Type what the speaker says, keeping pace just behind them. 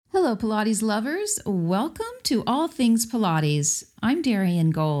Hello, Pilates lovers. Welcome to All Things Pilates. I'm Darian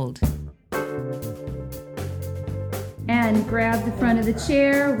Gold. And grab the front of the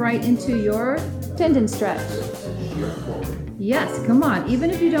chair right into your tendon stretch. Yes, come on, even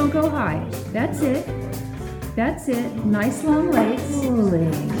if you don't go high. That's it. That's it. Nice long legs.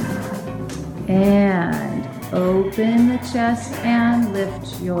 Pulling. And open the chest and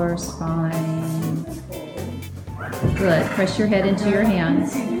lift your spine. Good. Press your head into your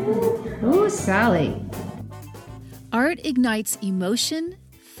hands. Ooh, Sally. Art ignites emotion,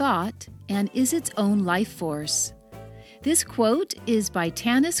 thought, and is its own life force. This quote is by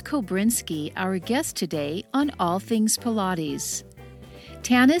Tanis Kobrinski, our guest today on All Things Pilates.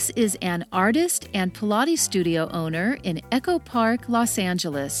 Tanis is an artist and Pilates studio owner in Echo Park, Los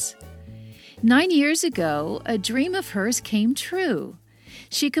Angeles. 9 years ago, a dream of hers came true.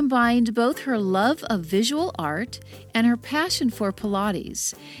 She combined both her love of visual art and her passion for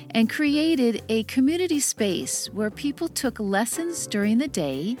Pilates and created a community space where people took lessons during the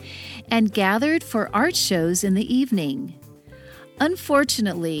day and gathered for art shows in the evening.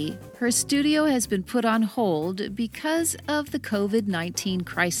 Unfortunately, her studio has been put on hold because of the COVID-19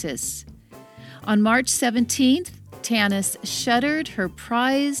 crisis. On March 17th, Tanis shuttered her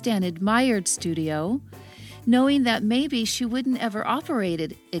prized and admired studio, knowing that maybe she wouldn't ever operate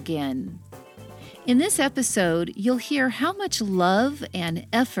it again. In this episode, you'll hear how much love and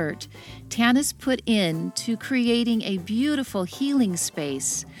effort Tanis put into creating a beautiful healing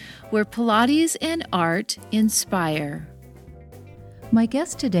space where Pilates and art inspire. My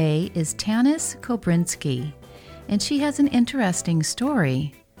guest today is Tanis Kobrinski, and she has an interesting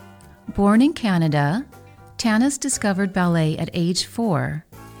story. Born in Canada, Tanis discovered ballet at age 4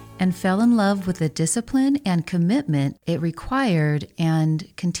 and fell in love with the discipline and commitment it required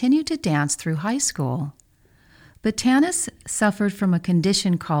and continued to dance through high school. But Tanis suffered from a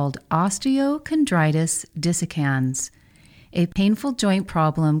condition called osteochondritis dissecans, a painful joint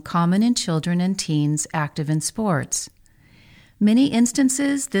problem common in children and teens active in sports. Many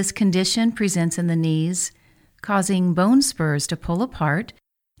instances, this condition presents in the knees, causing bone spurs to pull apart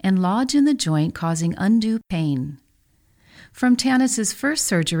and lodge in the joint, causing undue pain. From Tanis's first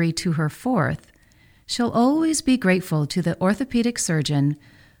surgery to her fourth, she'll always be grateful to the orthopedic surgeon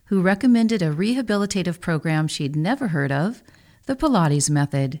who recommended a rehabilitative program she'd never heard of, the Pilates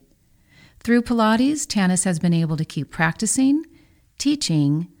method. Through Pilates, Tanis has been able to keep practicing,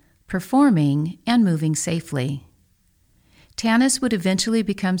 teaching, performing, and moving safely. Tanis would eventually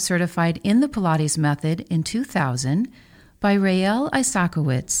become certified in the Pilates method in 2000 by Rael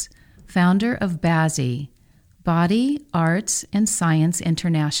Isakowitz, founder of BASI, Body, Arts, and Science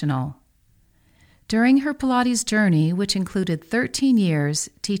International. During her Pilates journey, which included 13 years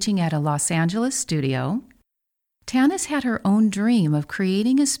teaching at a Los Angeles studio, Tanis had her own dream of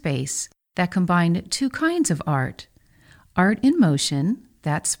creating a space that combined two kinds of art in motion,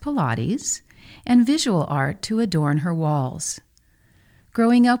 that's Pilates, and visual art to adorn her walls.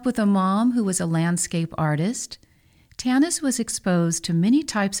 Growing up with a mom who was a landscape artist, Tanis was exposed to many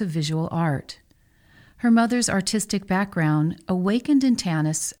types of visual art. Her mother's artistic background awakened in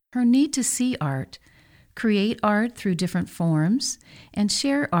Tanis her need to see art, create art through different forms, and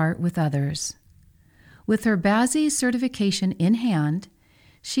share art with others. With her BASI certification in hand,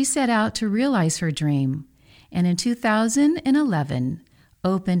 she set out to realize her dream, and in 2011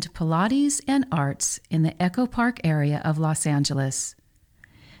 opened Pilates and Arts in the Echo Park area of Los Angeles.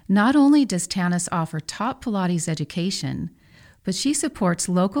 Not only does Tanis offer top Pilates education, but she supports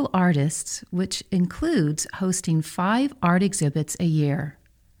local artists, which includes hosting 5 art exhibits a year.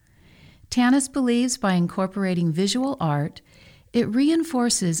 Tanis believes by incorporating visual art, it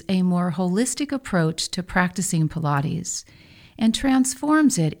reinforces a more holistic approach to practicing Pilates and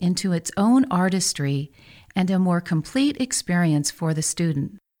transforms it into its own artistry and a more complete experience for the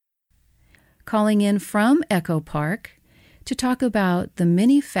student. Calling in from Echo Park to talk about the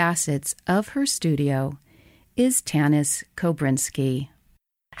many facets of her studio is Tanis Kobrinski.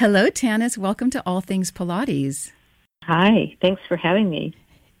 Hello, Tanis. Welcome to All Things Pilates. Hi. Thanks for having me.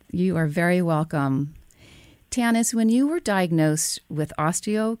 You are very welcome. Tanis, when you were diagnosed with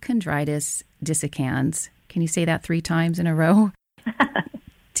osteochondritis dissecans, can you say that 3 times in a row?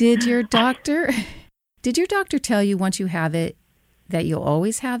 Did your doctor tell you once you have it that you'll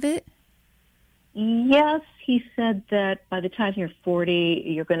always have it? Yes, he said that by the time you're 40,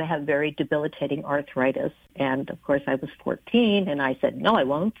 you're going to have very debilitating arthritis. And, of course, I was 14, and I said, no, I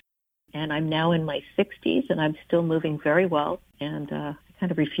won't. And I'm now in my 60s, and I'm still moving very well, and I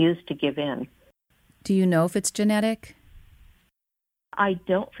kind of refuse to give in. Do you know if it's genetic? I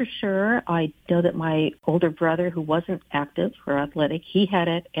don't for sure. I know that my older brother, who wasn't active or athletic, he had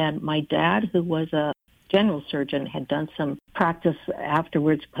it, and my dad, who was a general surgeon, had done some practice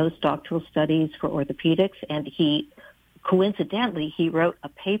afterwards, postdoctoral studies for orthopedics, and coincidentally, he wrote a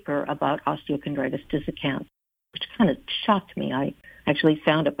paper about osteochondritis dissecans, which kind of shocked me. I actually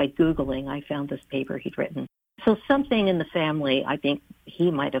found it by Googling. I found this paper he'd written. So something in the family, I think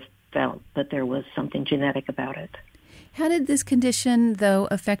he might have felt that there was something genetic about it. How did this condition, though,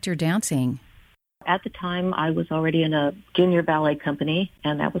 affect your dancing? At the time, I was already in a junior ballet company,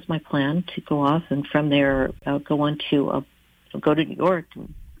 and that was my plan, to go off, and from there go to New York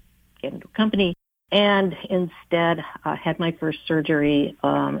and get into a company. And instead, I had my first surgery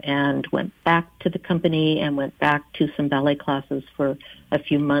and went back to the company and went back to some ballet classes for a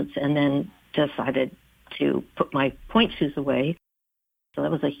few months, and then decided to put my point shoes away. So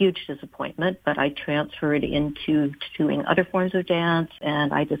that was a huge disappointment, but I transferred into doing other forms of dance,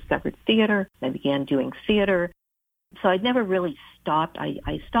 and I discovered theater. I began doing theater. So I never really stopped.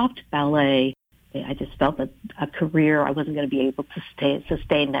 I stopped ballet. I just felt that a career, I wasn't going to be able to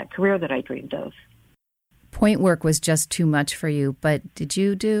sustain that career that I dreamed of. Point work was just too much for you, but did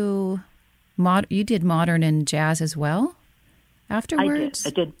you do, you did modern and jazz as well afterwards? I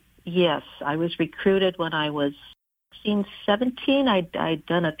did. Yes. I was recruited when I was 17. I'd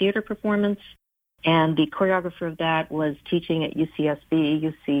done a theater performance, and the choreographer of that was teaching at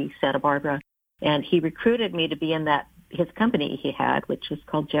UCSB, UC Santa Barbara, and he recruited me to be in his company he had, which was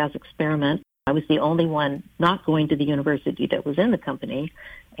called Jazz Experiment. I was the only one not going to the university that was in the company,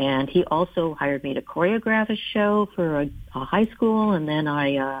 and he also hired me to choreograph a show for a high school, and then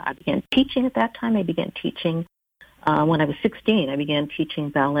I began teaching at that time. I began teaching when I was 16. I began teaching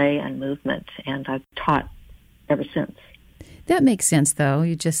ballet and movement, and I've taught ever since. That makes sense, though.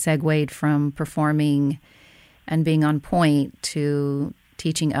 You just segued from performing and being on point to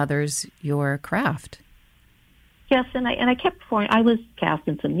teaching others your craft. Yes, and I kept performing. I was cast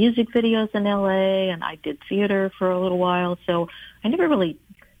in some music videos in L.A., and I did theater for a little while, so I never really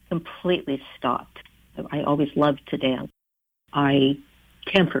completely stopped. I always loved to dance. I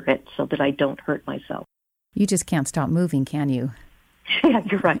temper it so that I don't hurt myself. You just can't stop moving, can you? Yeah,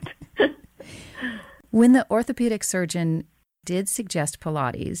 you're right. When the orthopedic surgeon did suggest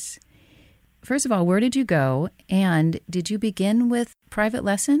Pilates, first of all, where did you go? And did you begin with private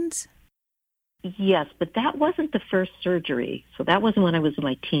lessons? Yes, but that wasn't the first surgery. So that wasn't when I was in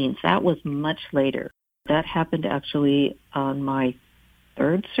my teens. That was much later. That happened actually on my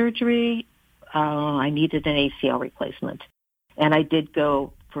third surgery. I needed an ACL replacement. And I did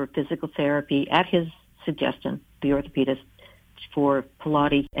go for physical therapy at his suggestion, the orthopedist, for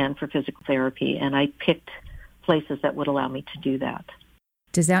Pilates and for physical therapy. And I picked places that would allow me to do that.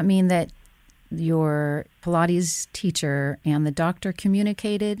 Does that mean that your Pilates teacher and the doctor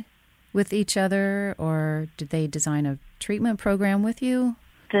communicated with each other, or did they design a treatment program with you?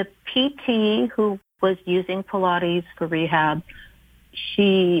 The PT who was using Pilates for rehab,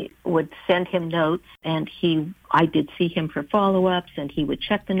 she would send him notes, and I did see him for follow-ups, and he would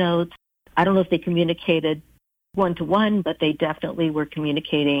check the notes. I don't know if they communicated one-to-one, but they definitely were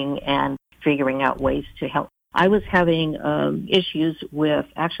communicating and figuring out ways to help. I was having issues with,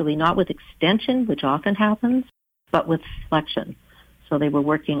 actually not with extension, which often happens, but with flexion. So they were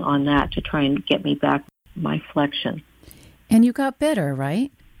working on that to try and get me back my flexion. And you got better,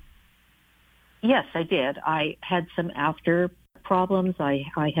 right? Yes, I did. I had some after problems. I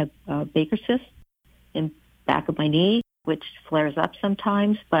had Baker cyst in back of my knee, which flares up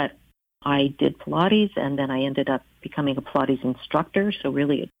sometimes, but I did Pilates, and then I ended up becoming a Pilates instructor. So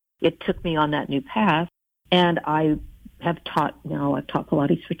really it took me on that new path. And I've taught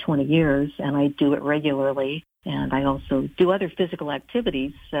Pilates for 20 years, and I do it regularly. And I also do other physical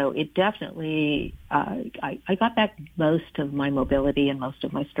activities. So it definitely, I got back most of my mobility and most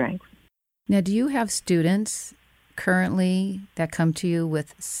of my strength. Now, do you have students currently that come to you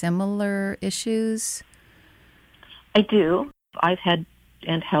with similar issues? I do. I've had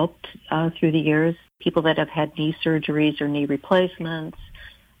and helped through the years people that have had knee surgeries or knee replacements.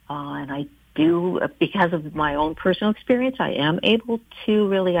 And I do, because of my own personal experience, I am able to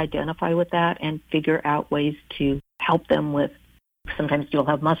really identify with that and figure out ways to help them with, sometimes you'll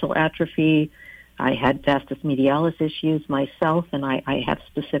have muscle atrophy. I had vastus medialis issues myself, and I have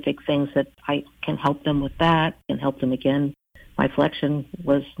specific things that I can help them with that and help them again. My flexion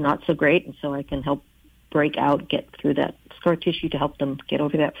was not so great, and so I can help break out, get through that scar tissue to help them get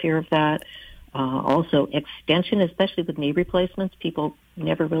over that fear of that. Also, extension, especially with knee replacements, people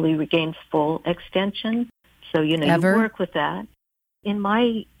never really regain full extension. So, you Ever? You work with that. In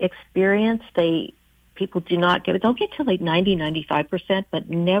my experience, they People do not get it. They'll get to like 95%, but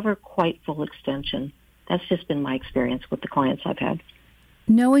never quite full extension. That's just been my experience with the clients I've had.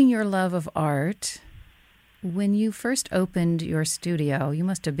 Knowing your love of art, when you first opened your studio, you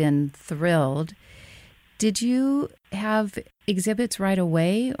must have been thrilled. Did you have exhibits right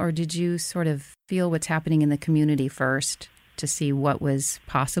away, or did you sort of feel what's happening in the community first to see what was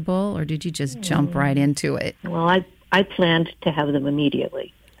possible, or did you just jump right into it? Well, I planned to have them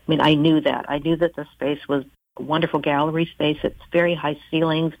immediately. I mean, I knew that. I knew that the space was a wonderful gallery space. It's very high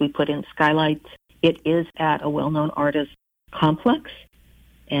ceilings. We put in skylights. It is at a well-known artist complex,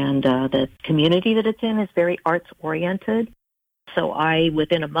 and the community that it's in is very arts-oriented. So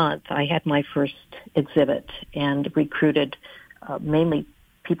within a month, I had my first exhibit and recruited mainly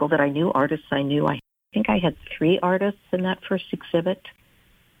people that I knew, artists I knew. I think I had 3 artists in that first exhibit,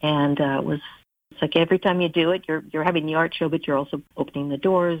 and it's like every time you do it, you're having the art show, but you're also opening the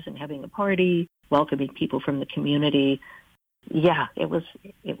doors and having a party, welcoming people from the community. Yeah, it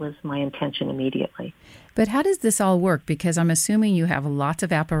was my intention immediately. But how does this all work? Because I'm assuming you have lots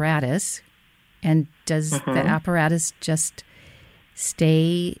of apparatus, and does the apparatus just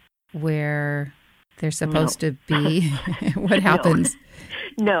stay where they're supposed to be? What happens?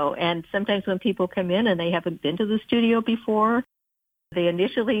 No, and sometimes when people come in and they haven't been to the studio before, they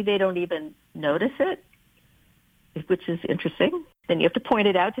don't even notice it, which is interesting. Then you have to point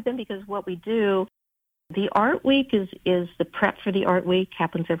it out to them, because what we do, the art week is the prep for the art week,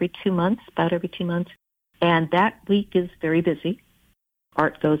 happens every 2 months, about every 2 months. And that week is very busy.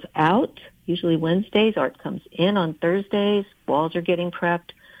 Art goes out, usually Wednesdays. Art comes in on Thursdays. Walls are getting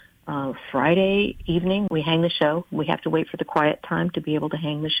prepped. Friday evening, we hang the show. We have to wait for the quiet time to be able to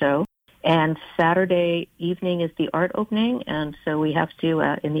hang the show. And Saturday evening is the art opening, and so we have to,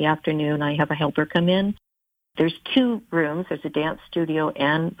 in the afternoon, I have a helper come in. There's 2 rooms. There's a dance studio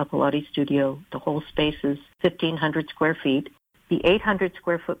and a Pilates studio. The whole space is 1,500 square feet. The 800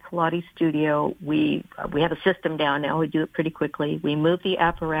 square foot Pilates studio, we have a system down now. We do it pretty quickly. We move the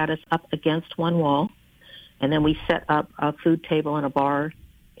apparatus up against one wall, and then we set up a food table and a bar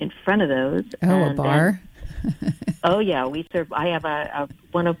in front of those. Oh, a bar? Oh, yeah. We serve. I have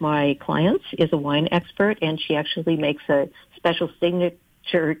one of my clients is a wine expert, and she actually makes a special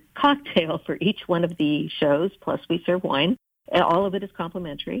signature cocktail for each one of the shows, plus we serve wine. And all of it is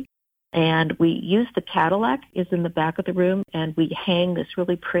complimentary. And we use the Cadillac is in the back of the room, and we hang this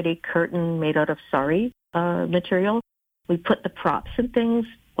really pretty curtain made out of sari material. We put the props and things,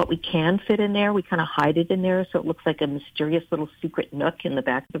 what we can fit in there. We kind of hide it in there so it looks like a mysterious little secret nook in the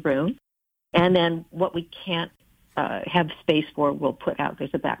back of the room. And then what we can't have space for, we'll put out.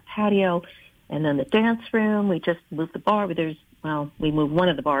 There's a back patio. And then the dance room, we just move the bar. We move one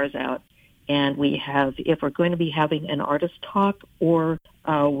of the bars out. And we have, if we're going to be having an artist talk, or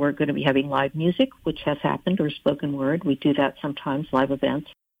we're going to be having live music, which has happened, or spoken word, we do that sometimes, live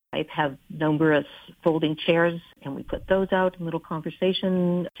events. I have numerous folding chairs, and we put those out in little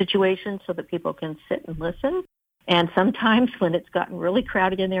conversation situations so that people can sit and listen. And sometimes when it's gotten really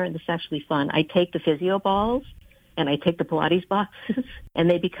crowded in there, and this is actually fun, I take the physio balls and I take the Pilates boxes, and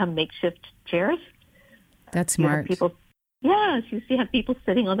they become makeshift chairs. That's smart. Yes, you have people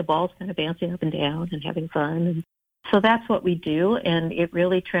sitting on the balls kind of bouncing up and down and having fun. And so that's what we do, and it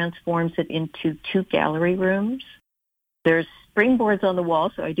really transforms it into 2 gallery rooms. There's springboards on the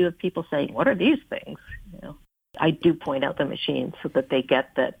wall, so I do have people saying, what are these things? I do point out the machines so that they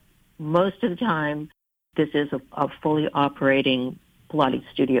get that most of the time this is a fully operating Pilates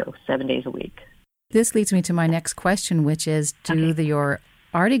studio 7 days a week. This leads me to my next question, which is, your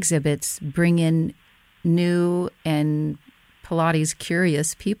art exhibits bring in new and Pilates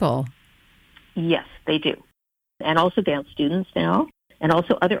curious people? Yes, they do. And also dance students now, and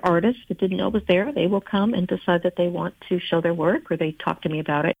also other artists that didn't know it was there. They will come and decide that they want to show their work, or they talk to me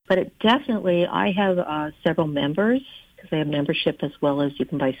about it. But I have several members, because they have membership as well as you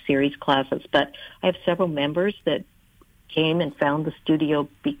can buy series classes. But I have several members that came and found the studio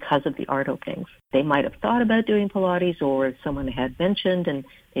because of the art openings. They might have thought about doing Pilates, or someone had mentioned, and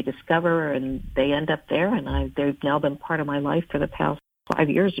they discover, and they end up there. And they've now been part of my life for the past 5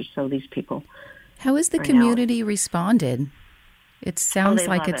 years or so, these people. How has the community responded? It sounds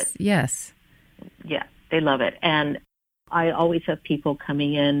like it's, yes. Yeah, they love it. And I always have people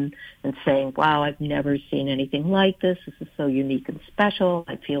coming in and saying, wow, I've never seen anything like this. This is so unique and special.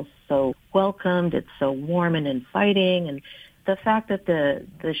 I feel so welcomed. It's so warm and inviting. And the fact that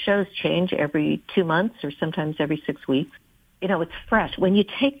the shows change every 2 months or sometimes every 6 weeks, it's fresh. When you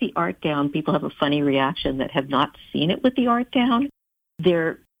take the art down, people have a funny reaction that have not seen it with the art down.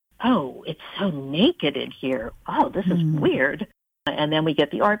 They're, oh, it's so naked in here. Oh, this is weird. And then we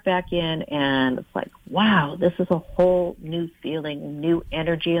get the art back in, and it's like, wow, this is a whole new feeling, new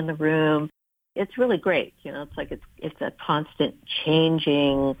energy in the room. It's really great. It's like it's a constant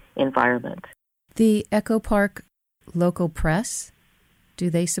changing environment. The Echo Park local press, do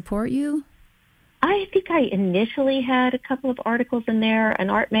they support you? I think I initially had a couple of articles in there. An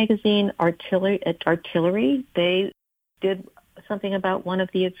art magazine, Artillery, they did something about one of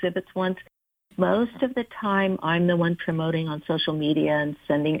the exhibits once. Most of the time, I'm the one promoting on social media and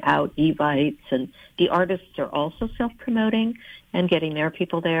sending out evites, and the artists are also self-promoting and getting their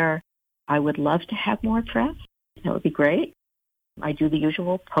people there. I would love to have more press. That would be great. I do the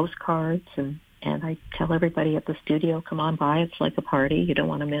usual postcards, and I tell everybody at the studio, come on by. It's like a party. You don't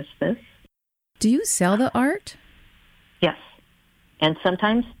want to miss this. Do you sell the art? Yes. And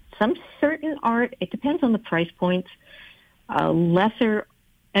sometimes some certain art, it depends on the price points. Lesser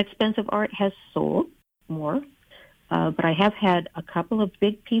expensive art has sold more, but I have had a couple of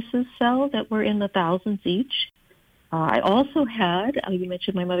big pieces sell that were in the thousands each. I also had, you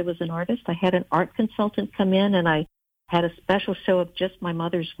mentioned my mother was an artist, I had an art consultant come in, and I had a special show of just my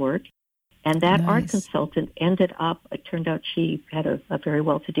mother's work. And that art consultant ended up, it turned out she had a very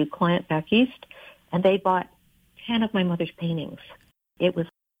well-to-do client back east, and they bought 10 of my mother's paintings. It was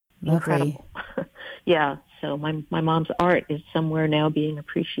incredible. Yeah, so my mom's art is somewhere now being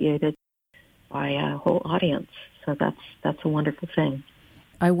appreciated by a whole audience. So that's a wonderful thing.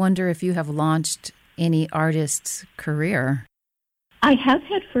 I wonder if you have launched any artist's career. I have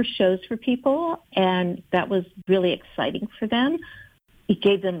had first shows for people, and that was really exciting for them. It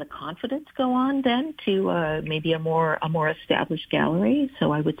gave them the confidence go on then to maybe a more established gallery.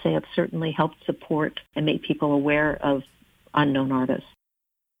 So I would say I've certainly helped support and make people aware of unknown artists.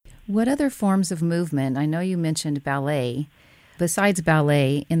 What other forms of movement? I know you mentioned ballet. Besides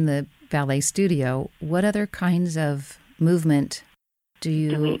ballet in the ballet studio, what other kinds of movement do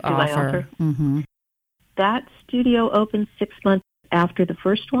you offer? I offer? Mm-hmm. That studio opened 6 months after the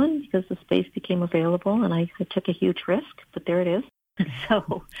first one because the space became available, and I took a huge risk, but there it is.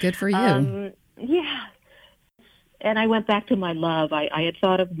 So good for you. Yeah. And I went back to my love. I had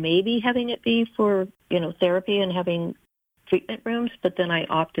thought of maybe having it be for, therapy and having treatment rooms, but then I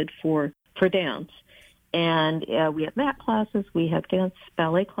opted for dance. And we have mat classes, we have dance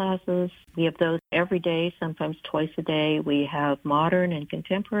ballet classes, we have those every day, sometimes twice a day. We have modern and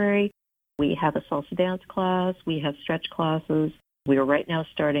contemporary. We have a salsa dance class. We have stretch classes. We are right now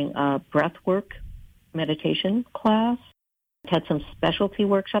starting a breathwork meditation class. Had some specialty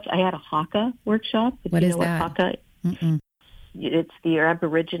workshops. I had a Haka workshop. What is that? Haka? It's the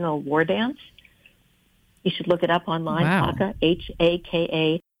Aboriginal war dance. You should look it up online. Wow. Haka,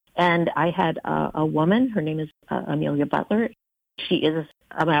 Haka. And I had a woman. Her name is Amelia Butler. She is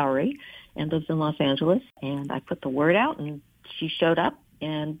a Maori and lives in Los Angeles. And I put the word out, and she showed up.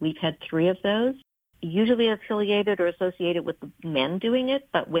 And we've had 3 of those. Usually affiliated or associated with the men doing it,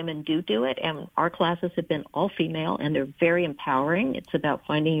 but women do it. And our classes have been all female, and they're very empowering. It's about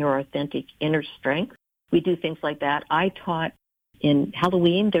finding your authentic inner strength. We do things like that. I taught in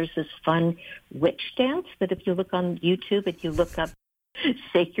Halloween, there's this fun witch dance that if you look on YouTube, if you look up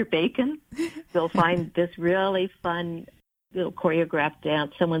Shake Your Bacon, you'll find this really fun little choreographed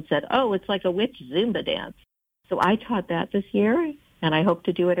dance. Someone said, oh, it's like a witch Zumba dance. So I taught that this year, and I hope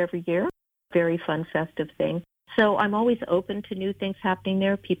to do it every year. Very fun, festive thing. So I'm always open to new things happening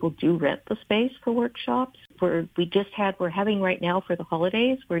there. People do rent the space for workshops. We're having right now for the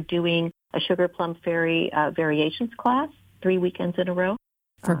holidays, we're doing a Sugar Plum Fairy variations class 3 weekends in a row.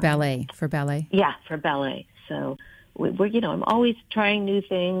 For ballet. Yeah, for ballet. So I'm always trying new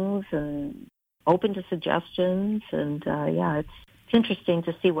things and open to suggestions. And it's interesting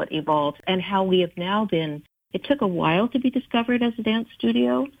to see what evolves and how we have now been. It took a while to be discovered as a dance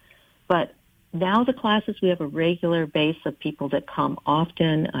studio, but now the classes, we have a regular base of people that come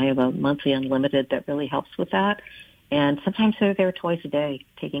often. I have a monthly unlimited that really helps with that. And sometimes they're there twice a day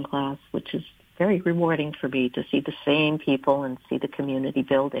taking class, which is very rewarding for me to see the same people and see the community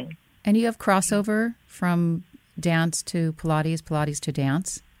building. And you have crossover from dance to Pilates, Pilates to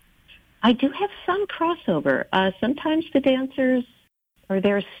dance? I do have some crossover. Sometimes the dancers are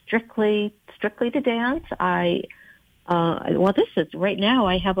there strictly to dance. This is right now.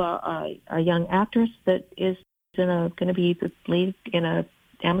 I have a young actress that is going to be the lead in a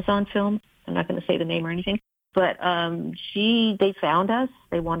Amazon film. I'm not going to say the name or anything, but they found us.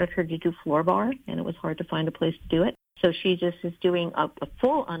 They wanted her to do floor bar, and it was hard to find a place to do it. So she just is doing a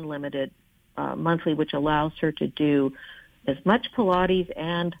full unlimited monthly, which allows her to do as much Pilates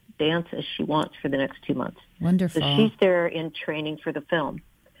and dance as she wants for the next 2 months. Wonderful. So she's there in training for the film.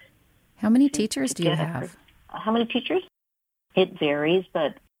 How many teachers do you have? How many teachers? It varies,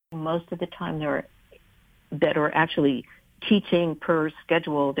 but most of the time there are that are actually teaching per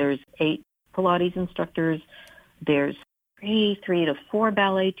schedule. There's 8 Pilates instructors. There's three to four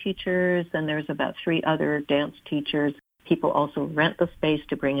ballet teachers, and there's about 3 other dance teachers. People also rent the space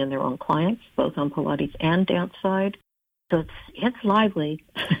to bring in their own clients, both on Pilates and dance side. So it's lively.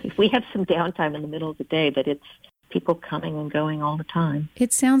 We have some downtime in the middle of the day, but it's people coming and going all the time.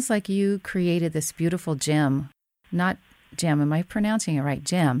 It sounds like you created this beautiful gym, not gym, am I pronouncing it right?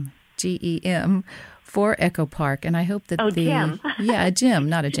 Gym, G-E-M, for Echo Park. And I hope that gym. Yeah, a gym,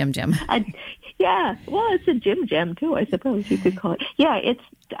 not a gym. Yeah, well, it's a gym too, I suppose you could call it.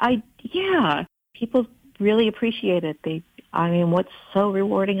 Yeah, people really appreciate it. What's so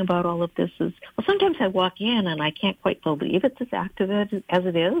rewarding about all of this is, well, sometimes I walk in and I can't quite believe it's as active as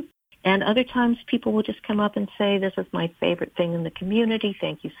it is. And other times people will just come up and say, this is my favorite thing in the community.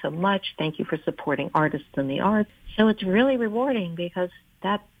 Thank you so much. Thank you for supporting artists and the arts. So it's really rewarding because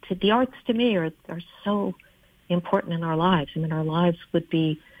the arts to me are so important in our lives. I mean, our lives would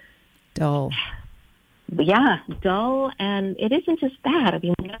be dull. Yeah, dull. And it isn't just that. I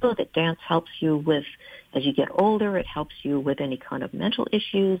mean, we know that dance helps you with, as you get older, it helps you with any kind of mental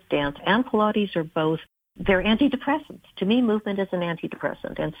issues. Dance and Pilates are both, they're antidepressants. To me, movement is an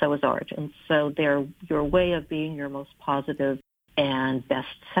antidepressant, and so is art. And so they're your way of being your most positive and best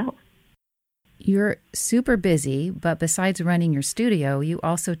self. You're super busy, but besides running your studio, you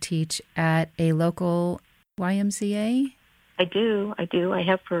also teach at a local YMCA? I do. I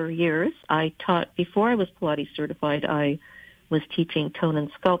have for years. I taught, before I was Pilates certified, I was teaching tone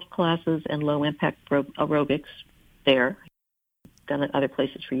and sculpt classes and low-impact aerobics there. Done it other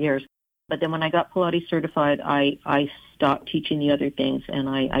places for years. But then when I got Pilates certified, I stopped teaching the other things, and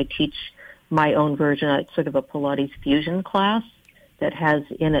I teach my own version. It's sort of a Pilates fusion class that has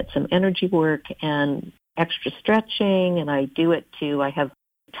in it some energy work and extra stretching, and I do it too. I have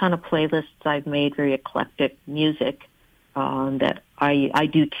a ton of playlists I've made, very eclectic music that I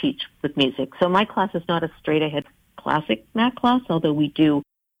do teach with music. So my class is not a straight-ahead classic mat class, although we do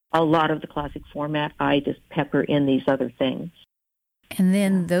a lot of the classic format. I just pepper in these other things. And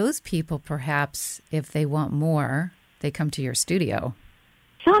then those people, perhaps, if they want more, they come to your studio.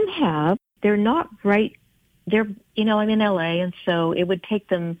 Some have. They're not right. I'm in LA, and so it would take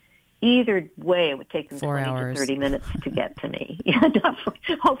them, either way, it would take them 4 20 hours. to 30 minutes to get to me.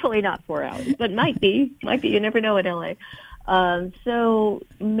 Hopefully not 4 hours, but might be. You never know in LA. So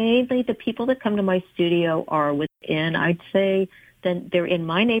mainly the people that come to my studio are within, I'd say, then they're in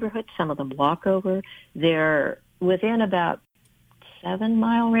my neighborhood. Some of them walk over. They're within about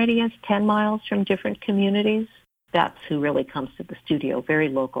 7-mile radius, 10 miles from different communities. That's who really comes to the studio, very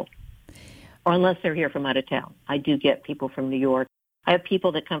local. Or unless they're here from out of town. I do get people from New York. I have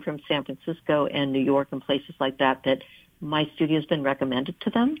people that come from San Francisco and New York and places like that my studio's been recommended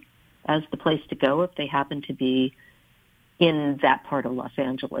to them as the place to go if they happen to be in that part of Los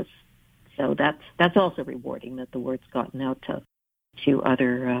Angeles. So that's also rewarding that the word's gotten out to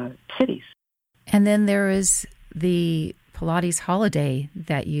other cities. And then there is the Pilates holiday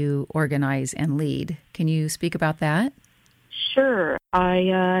that you organize and lead. Can you speak about that? Sure.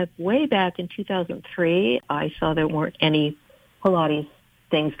 Way back in 2003, I saw there weren't any Pilates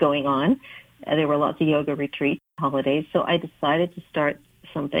things going on. There were lots of yoga retreats, holidays. So I decided to start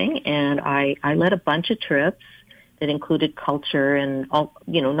something, and I led a bunch of trips that included culture and all,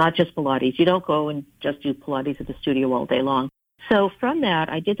 not just Pilates. You don't go and just do Pilates at the studio all day long. So from that,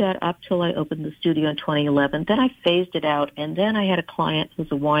 I did that up till I opened the studio in 2011. Then I phased it out, and then I had a client who's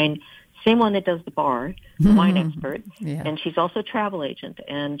same one that does the bar, the wine expert, yeah. And she's also a travel agent,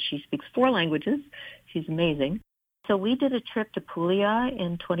 and she speaks 4 languages. She's amazing. So we did a trip to Puglia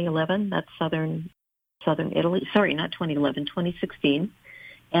in 2011. That's southern Italy. Sorry, not 2011, 2016.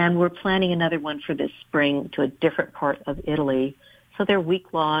 And we're planning another one for this spring to a different part of Italy. So they're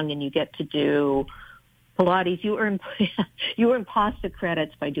week-long, and you get to do Pilates. You earn pasta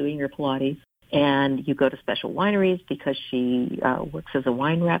credits by doing your Pilates. And you go to special wineries because she works as a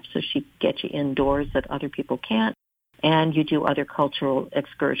wine rep, so she gets you indoors that other people can't. And you do other cultural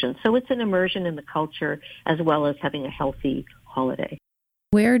excursions. So it's an immersion in the culture as well as having a healthy holiday.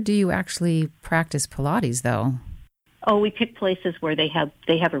 Where do you actually practice Pilates, though? Oh, we pick places where they have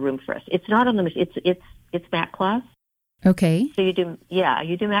a room for us. It's not on the it's mat class. Okay. So you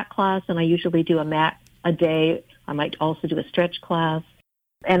do mat class, and I usually do a mat a day. I might also do a stretch class.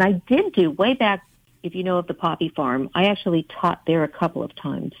 And I did do, way back, if you know of the Poppy Farm, I actually taught there a couple of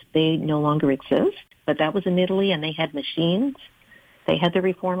times. They no longer exist, but that was in Italy, and they had machines. They had the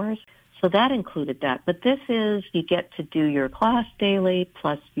reformers. So that included that. But this is, you get to do your class daily,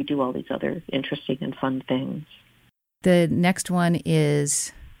 plus you do all these other interesting and fun things. The next one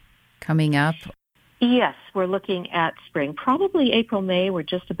is coming up. Yes, we're looking at spring, probably April, May. We're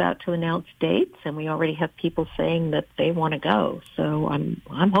just about to announce dates, and we already have people saying that they want to go. So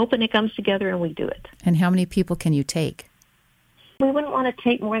I'm hoping it comes together and we do it. And how many people can you take? We wouldn't want to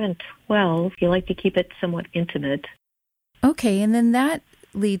take more than 12. You like to keep it somewhat intimate. Okay, and then that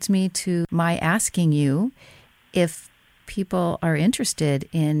leads me to my asking you if people are interested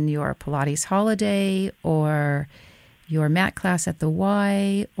in your Pilates holiday or your mat class at the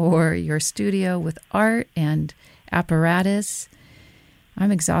Y or your studio with art and apparatus.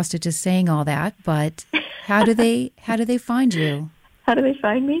 I'm exhausted just saying all that, but how do they find you? How do they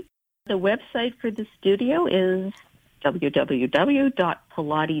find me? The website for the studio is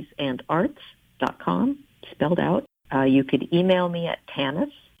www.pilatesandarts.com, spelled out. You could email me at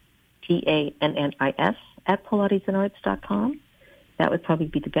Tannis, TANNIS, @pilatesandarts.com. That would probably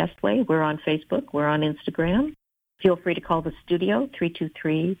be the best way. We're on Facebook. We're on Instagram. Feel free to call the studio,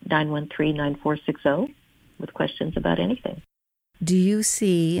 323-913-9460, with questions about anything. Do you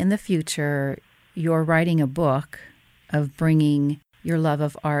see in the future you're writing a book of bringing your love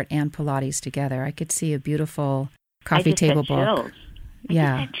of art and Pilates together? I could see a beautiful coffee table book. Chills.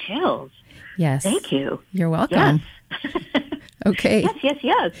 Yeah. I just had chills. Yes. Thank you. You're welcome. Yes. Okay.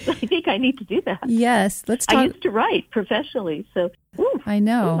 Yes. I think I need to do that. Yes. Let's talk. I used to write professionally, so I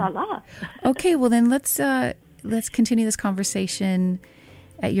know. Ooh la la. Okay, well then let's continue this conversation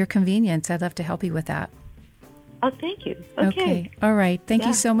at your convenience. I'd love to help you with that. Oh, thank you. Okay. All right. Thank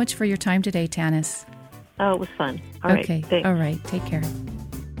you so much for your time today, Tannis. Oh, it was fun. All right. Okay. Thanks. All right. Take care.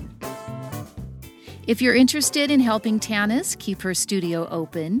 If you're interested in helping Tannis keep her studio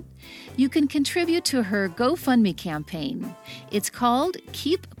open, you can contribute to her GoFundMe campaign. It's called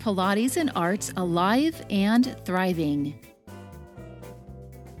Keep Pilates and Arts Alive and Thriving.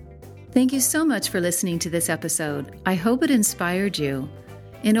 Thank you so much for listening to this episode. I hope it inspired you.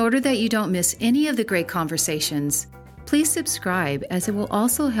 In order that you don't miss any of the great conversations, please subscribe, as it will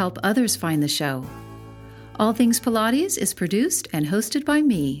also help others find the show. All Things Pilates is produced and hosted by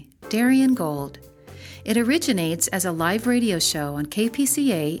me, Darian Gold. It originates as a live radio show on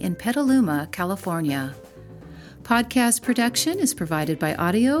KPCA in Petaluma, California. Podcast production is provided by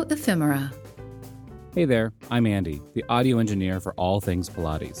Audio Ephemera. Hey there, I'm Andy, the audio engineer for All Things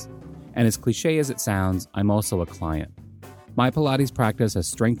Pilates. And as cliche as it sounds, I'm also a client. My Pilates practice has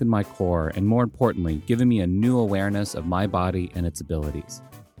strengthened my core and, more importantly, given me a new awareness of my body and its abilities.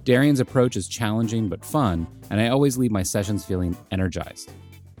 Darian's approach is challenging but fun, and I always leave my sessions feeling energized.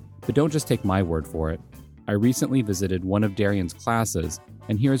 But don't just take my word for it. I recently visited one of Darian's classes,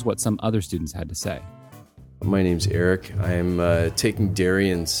 and here's what some other students had to say. My name's Eric. I'm taking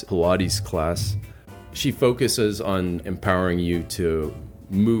Darian's Pilates class. She focuses on empowering you to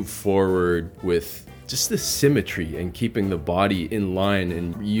move forward with just the symmetry and keeping the body in line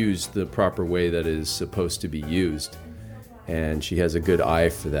and used the proper way that is supposed to be used. And she has a good eye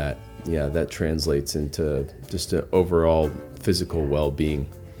for that. Yeah, that translates into just an overall physical well-being.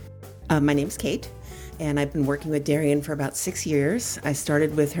 My name's Kate, and I've been working with Darian for about 6 years. I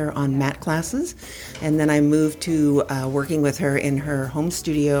started with her on mat classes, and then I moved to working with her in her home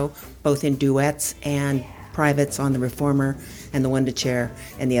studio, both in duets and privates on the reformer and the Wunda-Chair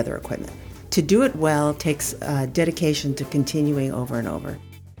and the other equipment. To do it well takes dedication to continuing over and over.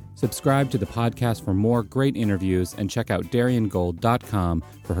 Subscribe to the podcast for more great interviews and check out DarianGold.com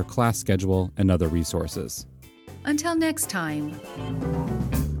for her class schedule and other resources. Until next time,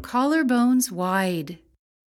 collarbones wide.